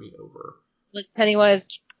carried me over. Was Pennywise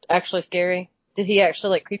actually scary? Did he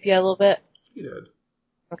actually creep you out a little bit? He did.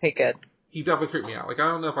 Okay, good. He definitely creeped me out. I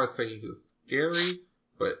don't know if I say he was scary,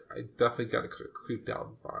 but I definitely got a creeped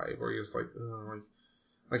out vibe where you're just like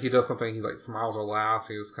he does something, he smiles or laughs,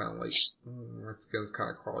 and you're just kind of my skin's kind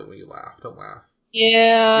of crawly when you laugh. Don't laugh.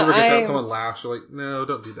 Yeah. You ever get that someone laughs, you're like, no,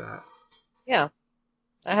 don't do that. Yeah.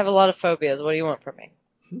 I have a lot of phobias. What do you want from me?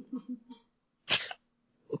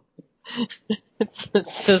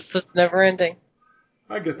 It's never ending.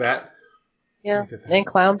 I get that. Yeah. And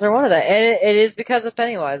clowns are one of that. And it is because of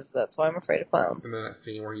Pennywise. That's why I'm afraid of clowns. And then that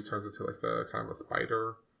scene where he turns into the kind of a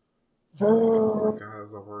spider. Oh my god,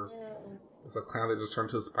 it's the worst. It's a clown that just turned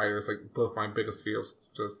into a spider. It's both my biggest fears.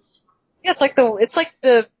 Just. Yeah,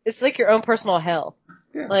 it's like your own personal hell.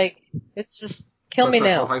 Yeah. It's just kill me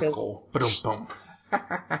now. High school. Ba-dum-bum.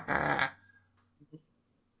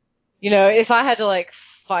 If I had to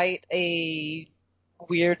fight a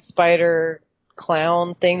weird spider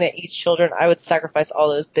clown thing that eats children, I would sacrifice all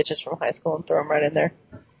those bitches from high school and throw them right in there.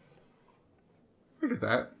 Look at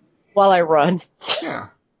that. While I run. Yeah.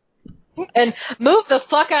 And move the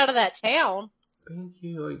fuck out of that town. Thank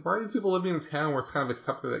you. Why are these people living in a town where it's kind of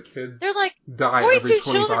accepted that kids die every 25 years?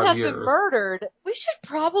 42 children have been murdered. We should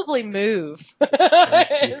probably move.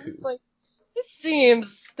 It's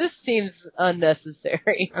this seems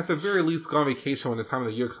unnecessary. At the very least, go on vacation when the time of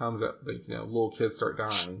the year comes that little kids start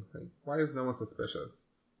dying. Why is no one suspicious?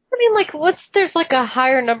 I mean, there's a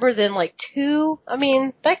higher number than 2? I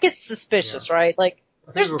mean, that gets suspicious, right?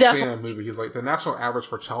 There's definitely in that movie. He's the national average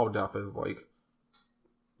for child death is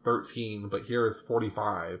 13, but here is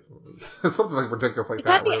 45. Something ridiculous like that. Is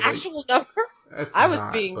that the actual number? I was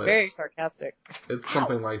being very sarcastic. It's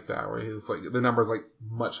something like that, where he's the number's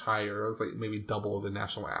much higher. It's maybe double the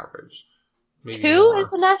national average. Maybe 2 more. Is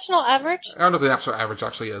the national average? I don't know if the national average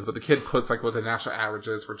actually is, but the kid puts what the national average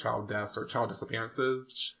is for child deaths or child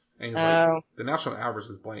disappearances. And he's the national average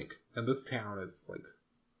is blank. And this town is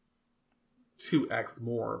 2x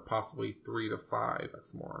more, possibly 3 to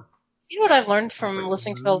 5x more. You know what I've learned from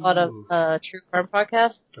listening to a lot of true crime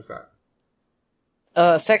podcasts? What's that?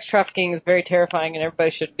 Sex trafficking is very terrifying and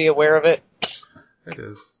everybody should be aware of it. It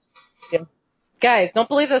is. Yeah. Guys, don't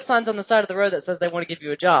believe those signs on the side of the road that says they want to give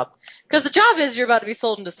you a job. Because the job is you're about to be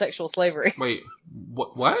sold into sexual slavery. Wait,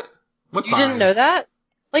 what? What signs? You didn't know that?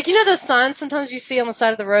 Those signs sometimes you see on the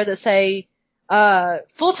side of the road that say,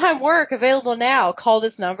 full-time work available now, call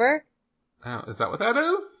this number? Oh, is that what that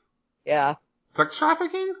is? Yeah. Sex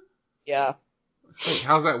trafficking? Yeah. Wait,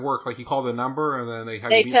 how's that work? You call the number and then they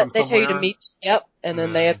have you meet them somewhere? They tell you to meet, yep, and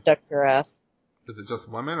then they abduct your ass. Is it just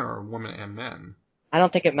women or women and men? I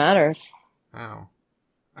don't think it matters. Oh.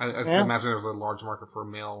 I just imagine there's a large market for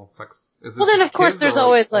male sex. Is this well, then of course there's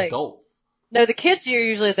always adults? No, the kids are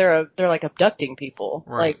usually they're abducting people.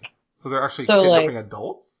 Right. So they're actually kidnapping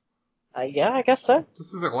adults? Yeah, I guess so.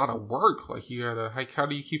 This is a lot of work. You gotta, how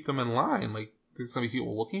do you keep them in line? There's gonna be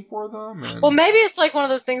people looking for them. And... Well, maybe it's one of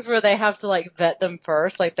those things where they have to vet them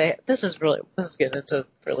first. This is getting into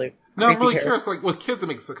really. No, I'm really curious. With kids, it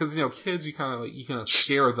makes sense because kids you kind of you can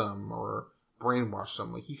scare them or brainwash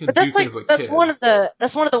them. You can do things with kids.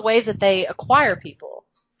 That's one of the ways that they acquire people.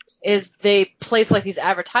 Is they place these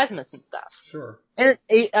advertisements and stuff. Sure. And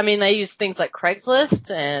they use things like Craigslist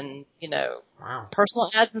and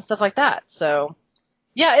personal ads and stuff like that. So.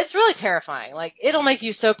 Yeah, it's really terrifying. It'll make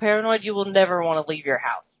you so paranoid you will never want to leave your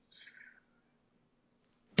house.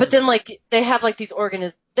 But then, they have, these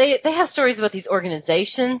they have stories about these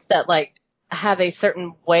organizations that, have a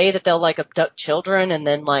certain way that they'll, abduct children and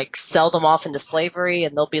then, sell them off into slavery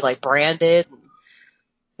and they'll be, branded.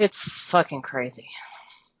 It's fucking crazy.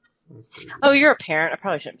 Oh, you're a parent. I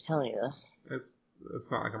probably shouldn't be telling you this.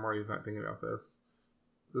 It's not like I'm already not thinking about this.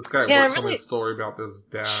 This guy works on his story about this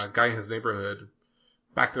guy in his neighborhood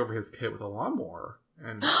backed over his kid with a lawnmower,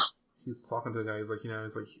 and he's talking to the guy. He's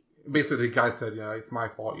like, basically the guy said, it's my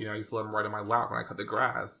fault. I used to let him right in my lap when I cut the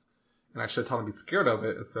grass, and I should tell him to be scared of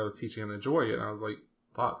it instead of teaching him to enjoy it. And I was like,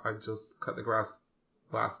 fuck, I just cut the grass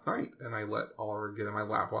last night, and I let Oliver get in my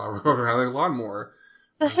lap while I rode around the lawnmower.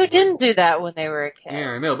 But who didn't do that when they were a kid?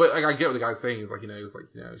 Yeah, I know, but I get what the guy's saying. He's like,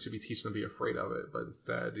 you should be teaching them to be afraid of it, but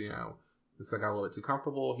instead, this guy got a little bit too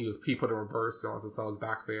comfortable. He put in reverse once his son was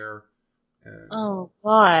back there. And,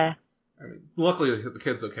 why? I mean, luckily the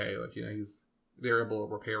kid's okay. Like, they're able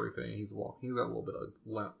to repair everything. He's walking. He's got a little bit of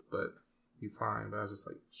limp, but he's fine. But I was just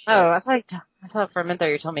like, shit. I thought for a minute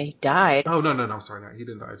there you told me he died. Oh, no, I'm sorry. No, he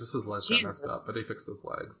didn't die. Just his legs got messed up, but they fixed his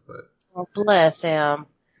legs. But bless him.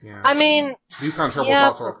 Yeah. I mean, these kind of terrible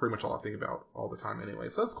thoughts are pretty much all I think about all the time anyway.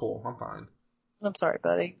 So that's cool. I'm fine. I'm sorry,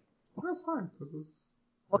 buddy. That's fine.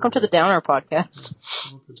 Welcome to the Downer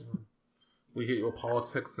podcast. We hit you with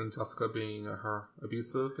politics and Jessica being her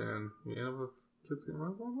abusive, and we end up with kids getting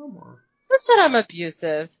run more. Who said I'm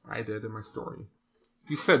abusive? I did in my story.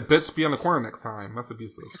 You said, bitch, be on the corner next time. That's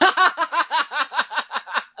abusive. That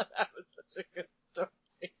was such a good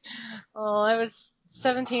story. Oh, I was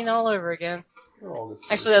 17 all over again.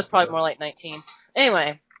 Actually, that was probably more like 19.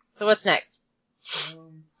 Anyway, so what's next?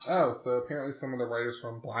 So apparently some of the writers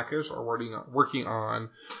from Blackish are working on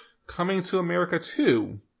Coming to America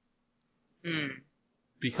 2.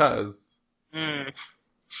 Because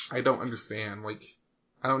I don't understand. Like,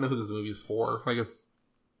 I don't know who this movie is for. Like, it's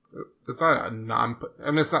not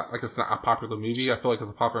it's not like it's not a popular movie. I feel like it's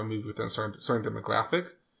a popular movie within a certain demographic.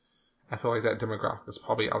 I feel like that demographic is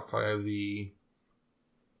probably outside of the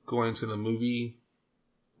going to the movie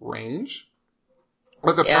range.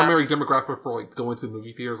 Like the primary demographic for like going to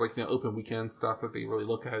movie theaters, like open weekend stuff that they really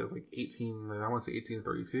look at is like 18. I want to say 18 to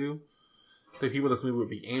 32. The people this movie would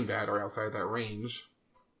be aimed at are outside that range.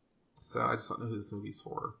 So I just don't know who this movie's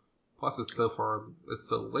for. Plus, it's so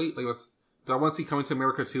late. Like, do I want to see Coming to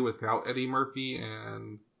America 2 without Eddie Murphy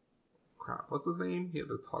and crap? What's his name? He had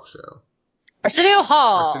the talk show. Arsenio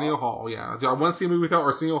Hall. Arsenio Hall. Yeah. Do I want to see a movie without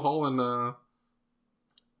Arsenio Hall and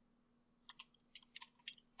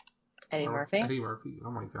Eddie Murphy? Eddie Murphy.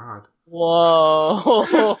 Oh my god.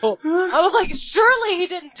 Whoa. I was like, surely he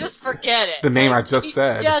didn't just forget it. The name I just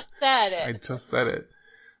said. He just said it. I just said it.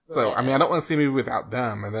 So, I mean, I don't want to see a movie without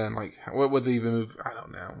them. And then, like, what would they even move? I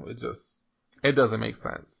don't know. It doesn't make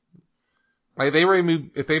sense. Like,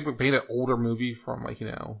 if they made an older movie from, like,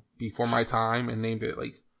 before my time and named it,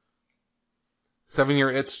 like,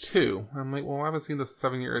 7-Year Itch 2. I'm like, well, I haven't seen the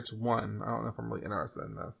 7-Year Itch 1. I don't know if I'm really interested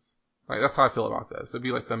in this. Like, that's how I feel about this. It'd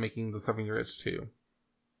be like them making the 7-Year Itch 2.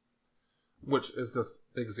 Which is just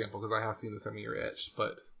an example, because I have seen the 7-Year Itch,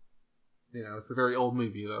 but, it's a very old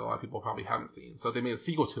movie that a lot of people probably haven't seen. So if they made a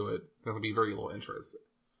sequel to it, there's going to be very little interest.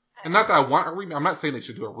 And not that I want a remake. I'm not saying they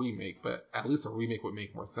should do a remake, but at least a remake would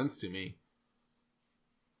make more sense to me.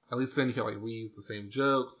 At least then you can, like, reuse the same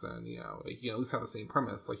jokes and, at least have the same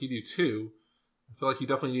premise. Like, you do 2, I feel like you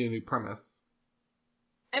definitely need a new premise.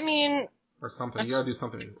 I mean... Or something. You gotta do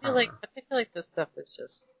something. I feel like this stuff is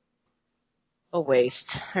just a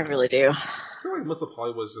waste. I really do. I feel like most of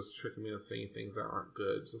Hollywood's just tricking me into saying things that aren't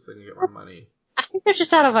good, just so they can get my money. I think they're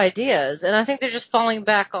just out of ideas, and I think they're just falling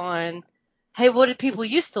back on, hey, what did people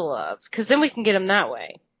used to love? Because then we can get them that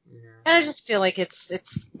way. Yeah. And I just feel like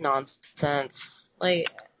it's nonsense. Like,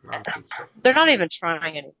 they're not even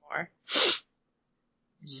trying anymore.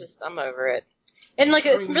 It's just, I'm over it. And, like,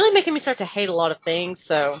 it's really making me start to hate a lot of things,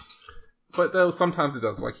 so... But, though, sometimes it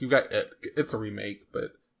does. Like, you got It's a remake, but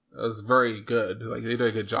it was very good. Like, they did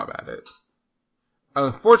a good job at it.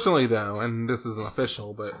 Unfortunately, though, and this isn't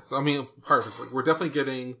official, but, so, I mean, part of it's like, we're definitely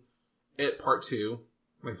getting It Part 2,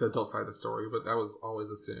 like the adult side of the story, but that was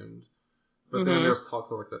always assumed. But then there's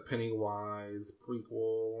talks of, like, the Pennywise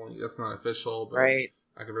prequel. Like, that's not official, but I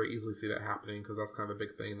could very easily see that happening, because that's kind of a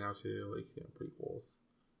big thing now, too, like, prequels.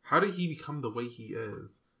 How did he become the way he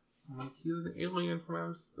is? Like, he's an alien from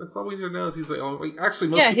outer space. That's all we need to know is he's like, actually,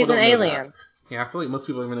 most people don't know alien. That. Yeah, I feel like most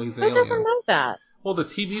people don't even know he's an alien. Who doesn't know that? Well, the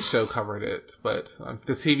TV show covered it, but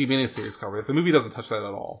the TV miniseries covered it. The movie doesn't touch that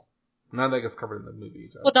at all. None of that gets covered in the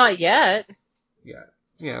movie. Well, not yet. Yeah.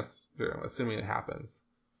 Yes, assuming it happens.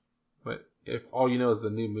 But if all you know is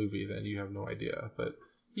the new movie, then you have no idea. But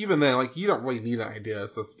even then, like, you don't really need an idea.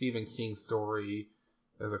 So Stephen King's story,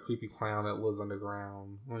 there's a creepy clown that lives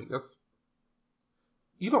underground. Like,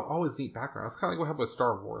 you don't always need background. It's kind of like what happened with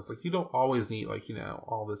Star Wars. Like, you don't always need, like,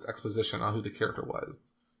 all this exposition on who the character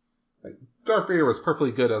was. Like, Darth Vader was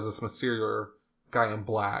perfectly good as this mysterious guy in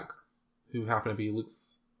black who happened to be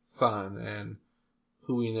Luke's son, and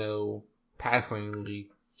who we know passingly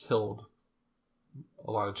killed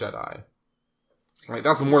a lot of Jedi. Right,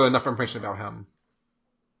 that's more than enough information about him.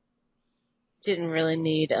 Didn't really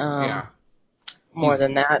need more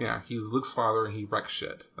than that. Yeah, he's Luke's father and he wrecks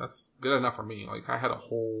shit. That's good enough for me. Like, I had a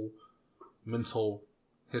whole mental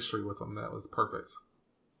history with him that was perfect.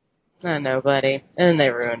 I know, buddy. And then they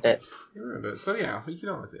ruined it. So yeah, you can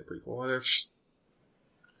always say a prequel.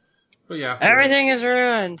 But yeah. Everything is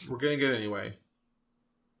ruined. We're getting it anyway.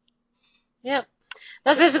 Yep.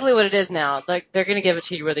 That's basically what it is now. Like, they're gonna give it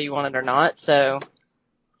to you whether you want it or not, so.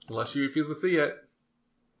 Unless you refuse to see it.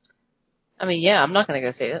 I mean, yeah, I'm not gonna go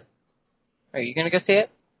see it. Are you gonna go see it?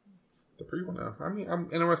 The prequel now. I mean, I'm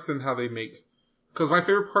interested in how they make... Because my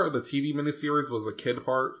favorite part of the TV miniseries was the kid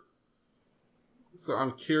part. So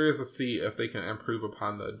I'm curious to see if they can improve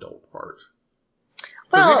upon the adult part.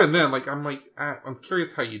 Because even then, like, I'm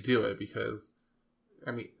curious how you do it, because,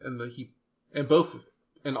 I mean,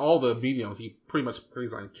 in all the mediums, he pretty much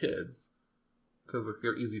plays on kids. Because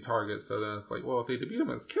they're easy targets, so then it's like, well, if they debut them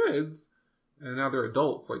as kids, and now they're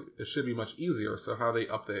adults, like, it should be much easier, so how they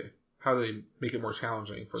make it more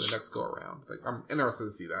challenging for the next go around. Like, I'm interested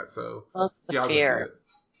to see that, so. Well, it's the fear. I'll go see it.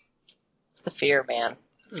 It's the fear, man.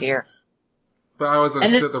 Fear. But I always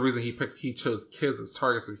understood the reason he chose kids as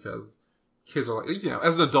targets because kids are like,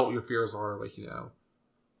 as an adult, your fears are like,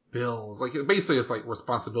 bills. Like, basically it's like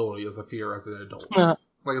responsibility is a fear as an adult.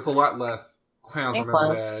 Like, it's a lot less clowns on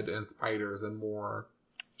the bed and spiders and more,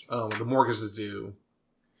 the mortgage is due.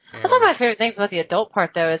 And that's one of my favorite things about the adult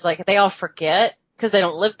part, though, is like they all forget because they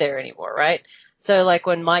don't live there anymore, right? So like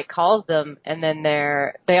when Mike calls them and then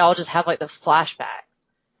they all just have like those flashbacks.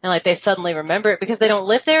 And, like, they suddenly remember it because they don't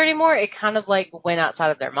live there anymore. It kind of, like, went outside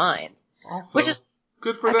of their minds. Also, which is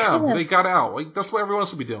good for them. They got out. Like, that's what everyone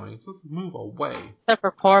should be doing. Just move away. Except for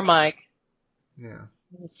poor Mike. Yeah.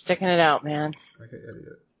 He's sticking it out, man. Like an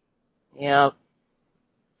idiot. Yep.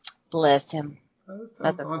 Bless him.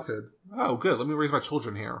 That's haunted. Oh, good. Let me raise my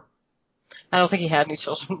children here. I don't think he had any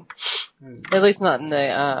children. At least not in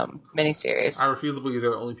the miniseries. I refuse to believe they're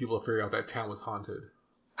the only people to figure out that town was haunted.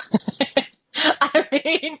 I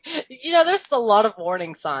mean, there's a lot of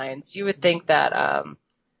warning signs. You would think that,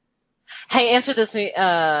 hey, answer this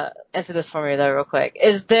for me though real quick.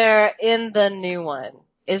 Is there, in the new one,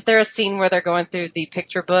 is there a scene where they're going through the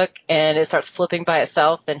picture book and it starts flipping by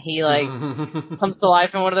itself and he, like, comes to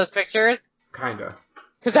life in one of those pictures? Kinda.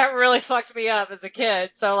 Because that really fucked me up as a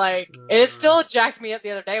kid. So, like, it still jacked me up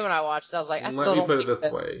the other day when I watched it. I was like, I still don't like it. Let me put it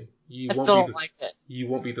this way. I still don't like it. You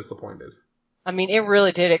won't be disappointed. I mean, it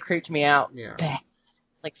really did. It creeped me out. Yeah. Bad.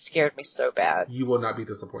 Like, scared me so bad. You will not be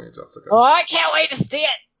disappointed, Jessica. Oh, I can't wait to see it!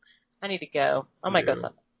 I need to go. I might go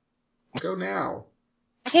someday. Go now.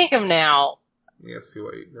 I can't go now. Yeah, it's too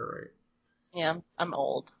late. You're right. Yeah, I'm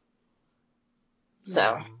old.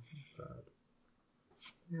 So. Sad.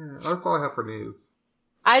 Yeah, that's all I have for news.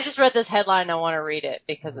 I just read this headline. I want to read it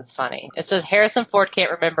because it's funny. It says Harrison Ford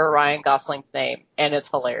can't remember Ryan Gosling's name, and it's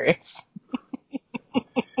hilarious.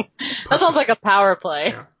 That sounds like a power play.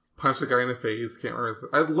 Yeah. Punched a guy in the face. Can't remember.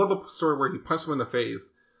 I love the story where he punched him in the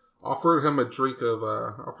face, offered him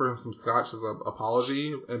some scotch as an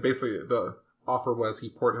apology, and basically the offer was he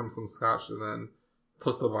poured him some scotch and then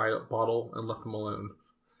took the bottle and left him alone.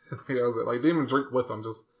 That was it. Like, didn't even drink with him,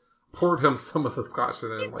 just poured him some of the scotch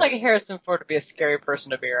and then. Seems like Harrison Ford to be a scary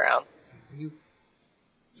person to be around. He's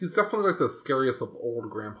definitely like the scariest of old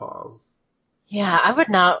grandpas. Yeah, I would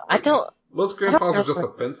not. I don't. Most grandpas are just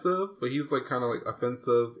offensive, but he's like kind of like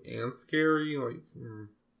offensive and scary. Like,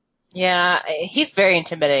 Yeah, he's very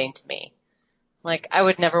intimidating to me. Like, I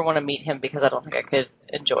would never want to meet him because I don't think I could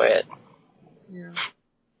enjoy it. Yeah.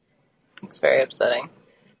 It's very upsetting.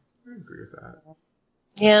 I agree with that.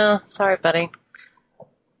 Yeah, sorry, buddy.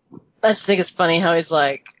 I just think it's funny how he's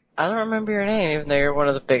like, I don't remember your name, even though you're one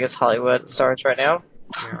of the biggest Hollywood stars right now.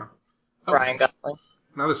 Yeah. Ryan Gosling.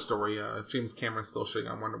 Another story, James Cameron's still shitting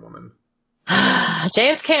on Wonder Woman.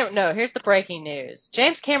 James Cameron, no, here's the breaking news.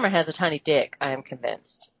 James Cameron has a tiny dick, I am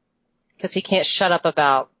convinced. Because he can't shut up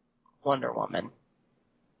about Wonder Woman.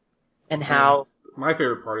 And how... My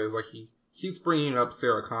favorite part is, like, he keeps bringing up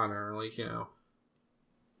Sarah Connor, like,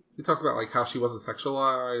 he talks about, like, how she wasn't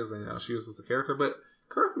sexualized, and, she was just a character, but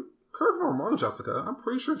correct me if I'm wrong, Jessica, I'm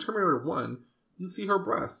pretty sure Terminator 1, you see her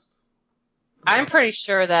breast. I'm pretty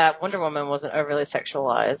sure that Wonder Woman wasn't overly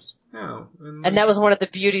sexualized. Yeah. And that was one of the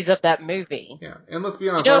beauties of that movie. Yeah. And let's be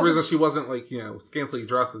honest, the reason she wasn't, like, scantily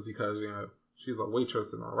dressed is because, she's a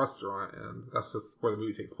waitress in a restaurant, and that's just where the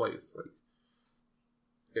movie takes place.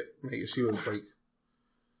 Like, she was, like,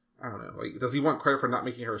 I don't know, like, does he want credit for not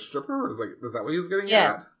making her a stripper? Or is that what he's getting at?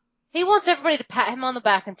 Yes. He wants everybody to pat him on the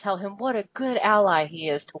back and tell him what a good ally he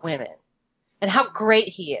is to women. And how great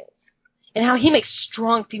he is. And how he makes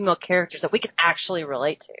strong female characters that we can actually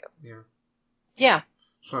relate to. Yeah. Yeah.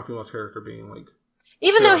 Strong female character being like...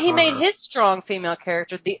 Even though he made his strong female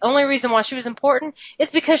character, the only reason why she was important is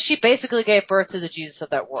because she basically gave birth to the Jesus of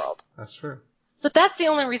that world. That's true. So that's the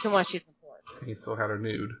only reason why she's important. He still had her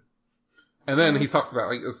nude. And then he talks about,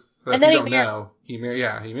 like, if you don't know, he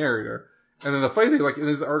married her. And then the funny thing, like, in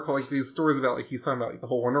his article, like, these stories about, like, he's talking about, like, the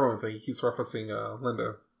whole Wonder Woman thing, he keeps referencing,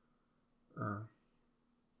 Linda.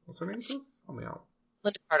 What's her name, Chris? Help me out.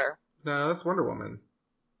 Linda Carter. No, that's Wonder Woman.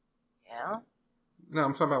 Yeah? No,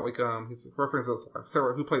 I'm talking about, like, he's referencing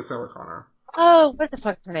Sarah, who played Sarah Connor. Oh, what the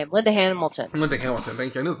fuck is her name? Linda Hamilton. Linda Hamilton,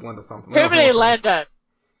 thank you. I knew it was Linda something. Too many Linda.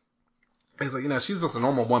 He's like, she's just a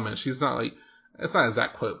normal woman. She's not, like, it's not an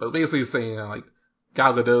exact quote, but basically he's saying, like,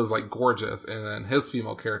 Gal Gadot's, like, gorgeous, and then his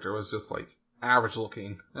female character was just, like, average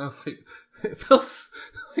looking. And I was like,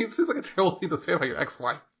 it seems like a terrible thing to say about your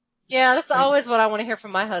ex-wife. Yeah, that's always what I want to hear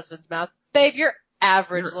from my husband's mouth. Babe, you're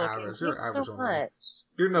average looking. You're average so looking. Much.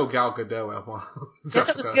 You're no Gal Gadot at one. Guess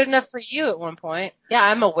it was good enough for you at one point. Yeah,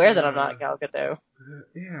 I'm aware that I'm not Gal Gadot.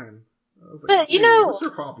 Yeah. I was like, but, you know... What's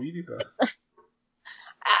your problem? You need that.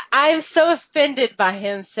 I'm so offended by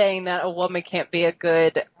him saying that a woman can't be a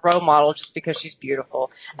good role model just because she's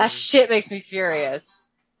beautiful. That shit makes me furious.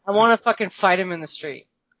 I want to fucking fight him in the street.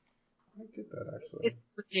 I get that, actually.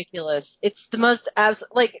 It's ridiculous. It's the most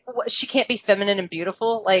like, she can't be feminine and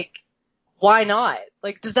beautiful? Like, why not?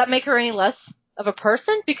 Like, does that make her any less of a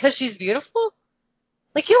person because she's beautiful?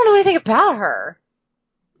 Like, you don't know anything about her.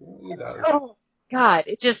 He does. Oh, God.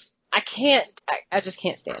 I just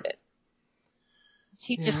can't stand it.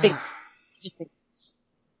 He just thinks it's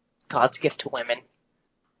God's gift to women.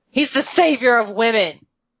 He's the savior of women.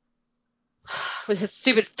 With his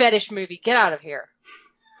stupid fetish movie. Get out of here.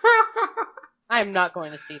 I am not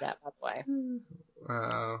going to see that, by the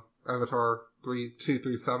way. Avatar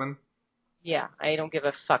 3237? Yeah, I don't give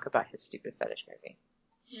a fuck about his stupid fetish movie.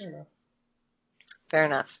 Yeah. Fair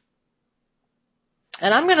enough.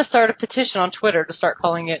 And I'm going to start a petition on Twitter to start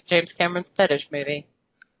calling it James Cameron's fetish movie.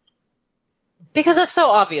 Because that's so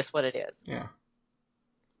obvious what it is. Yeah.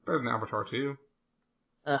 It's better than Avatar 2.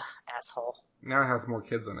 Ugh, asshole. Now it has more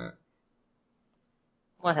kids in it.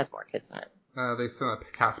 What has more kids in it? They sent a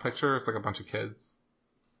cast picture. It's like a bunch of kids.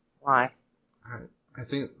 Why? I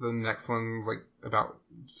think the next one's like about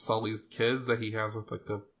Sully's kids that he has with like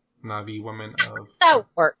the Na'vi woman of... How does that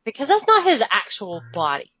work? Because that's not his actual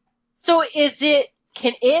body. So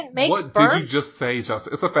can it make sperm? What did you just say,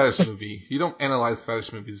 Jessica? It's a fetish movie. You don't analyze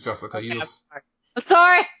fetish movies, Jessica. Okay, you just... I'm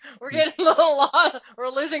sorry. We're getting a little lost. We're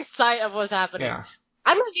losing sight of what's happening. Yeah.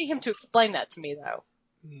 I'm going to get him to explain that to me, though.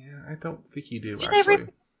 Yeah, I don't think you do, actually. They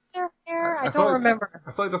reproduce their hair? I don't remember.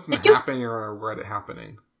 I feel like that's going to happen. You're going to read it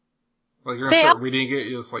happening. Like, you're going to start reading it,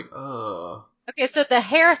 you're just like, ugh. Okay, so the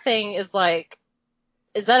hair thing is like...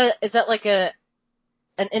 Is that like an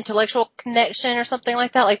intellectual connection or something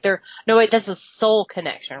like that? Like no, wait, that's a soul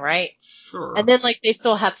connection, right? Sure. And then like they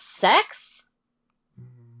still have sex?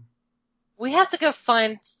 We have to go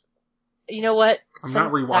find, you know what? I'm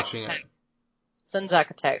not rewatching it. Send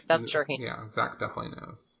Zach a text. I'm sure he knows. Yeah, Zach definitely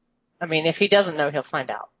knows. I mean, if he doesn't know, he'll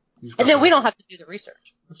find out. And then we don't have to do the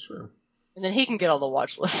research. That's true. And then he can get on the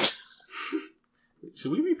watch list.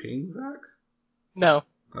 Should we be paying Zach? No.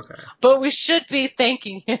 Okay. But we should be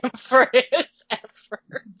thanking him for his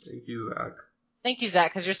efforts. Thank you, Zach. Thank you,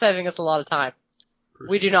 Zach, because you're saving us a lot of time.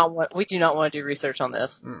 We do not want to do research on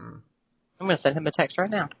this. Mm-mm. I'm going to send him a text right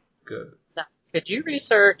now. Good. Now, could you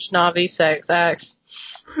research Na'vi sex acts?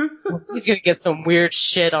 He's going to get some weird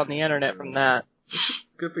shit on the internet from that.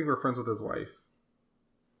 Good thing we're friends with his wife.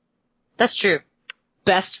 That's true.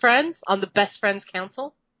 Best friends on the Best Friends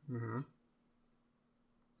Council. Mm-hmm.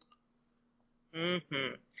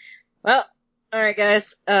 Mm-hmm. Well, alright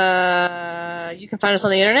guys, you can find us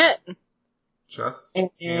on the internet. Jess and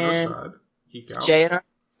Rashad. Geek Out.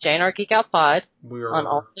 JNR Geek Out Pod. We are on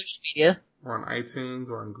all social media. We're on iTunes,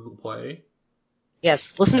 we're on Google Play.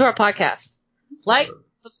 Yes, listen to our podcast. Like,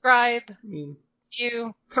 subscribe, I mean,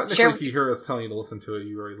 technically share if you hear us telling you to listen to it,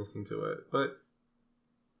 you already listened to it. But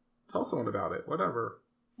tell someone about it, whatever.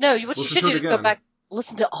 No, what you should do is go back,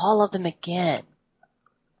 listen to all of them again.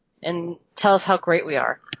 And tell us how great we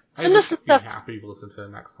are. Send us some stuff. I'd be happy to listen to the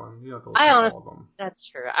next one. You don't have to listen to all of them. That's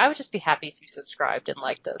true. I would just be happy if you subscribed and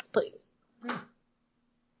liked us, please. Yeah.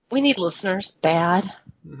 We need listeners bad.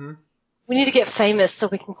 Mm-hmm. We need to get famous so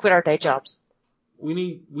we can quit our day jobs. We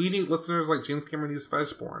need listeners like James Cameron needs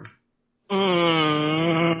Fetishborn.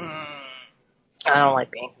 I don't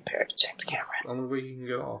like being compared to James Cameron. That's the only way you can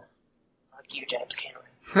get off. Fuck you, James Cameron.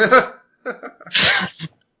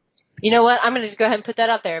 You know what? I'm going to just go ahead and put that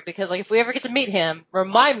out there because, like, if we ever get to meet him,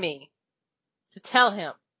 remind me to tell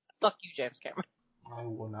him, fuck you, James Cameron. I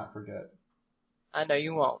will not forget. I know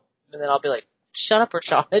you won't. And then I'll be like, shut up,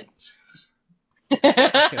 Rashad. I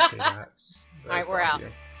can't say that. Alright, we're out.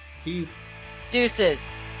 Peace. Deuces.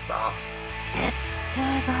 Stop.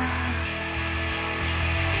 Never.